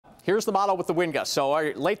here's the model with the wind gusts. So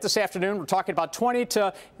late this afternoon, we're talking about 20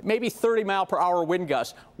 to maybe 30-mile-per-hour wind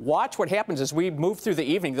gusts. Watch what happens as we move through the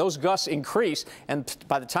evening. Those gusts increase, and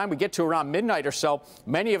by the time we get to around midnight or so,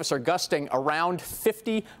 many of us are gusting around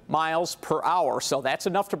 50 miles per hour. So that's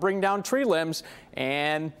enough to bring down tree limbs,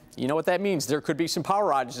 and you know what that means. There could be some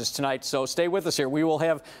power outages tonight, so stay with us here. We will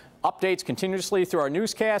have updates continuously through our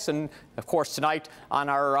newscast, and of course tonight on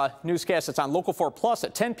our newscast, it's on Local 4 Plus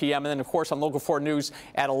at 10 p.m. and then of course on Local 4 News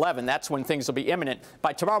at 11. That's when things will be imminent.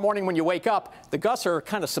 By tomorrow morning when you wake up, the gusts are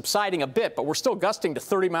kind of subsiding a bit, but we're still gusting to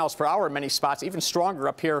 30 miles per hour in many spots, even stronger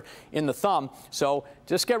up here in the thumb. So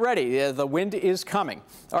just get ready. The wind is coming.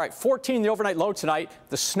 All right, 14 the overnight low tonight.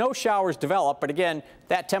 The snow showers develop, but again,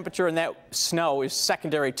 that temperature and that snow is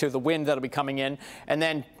secondary to the wind that'll be coming in. And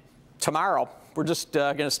then tomorrow, we're just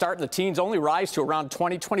going to start in the teens, only rise to around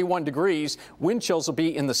 20, 21 degrees. Wind chills will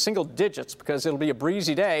be in the single digits because it'll be a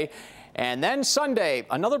breezy day. And then Sunday,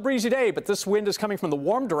 another breezy day, but this wind is coming from the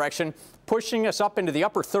warm direction, pushing us up into the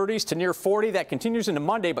upper 30s to near 40. That continues into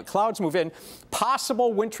Monday, but clouds move in.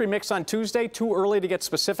 Possible wintry mix on Tuesday. Too early to get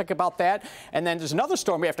specific about that. And then there's another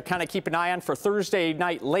storm we have to kind of keep an eye on for Thursday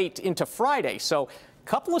night late into Friday. So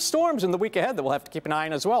couple of storms in the week ahead that we'll have to keep an eye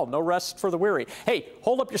on as well. No rest for the weary. Hey,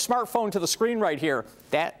 hold up your smartphone to the screen right here.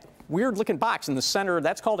 That weird looking box in the center,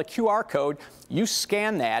 that's called a QR code. You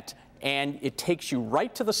scan that and it takes you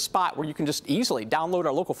right to the spot where you can just easily download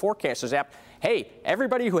our Local Forecasters app. Hey,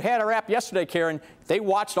 everybody who had our app yesterday, Karen, they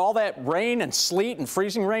watched all that rain and sleet and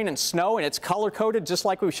freezing rain and snow, and it's color-coded just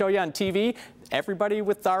like we show you on TV. Everybody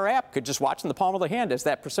with our app could just watch in the palm of the hand as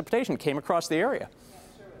that precipitation came across the area.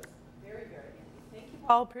 Very good. Thank you,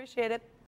 Paul. Appreciate it.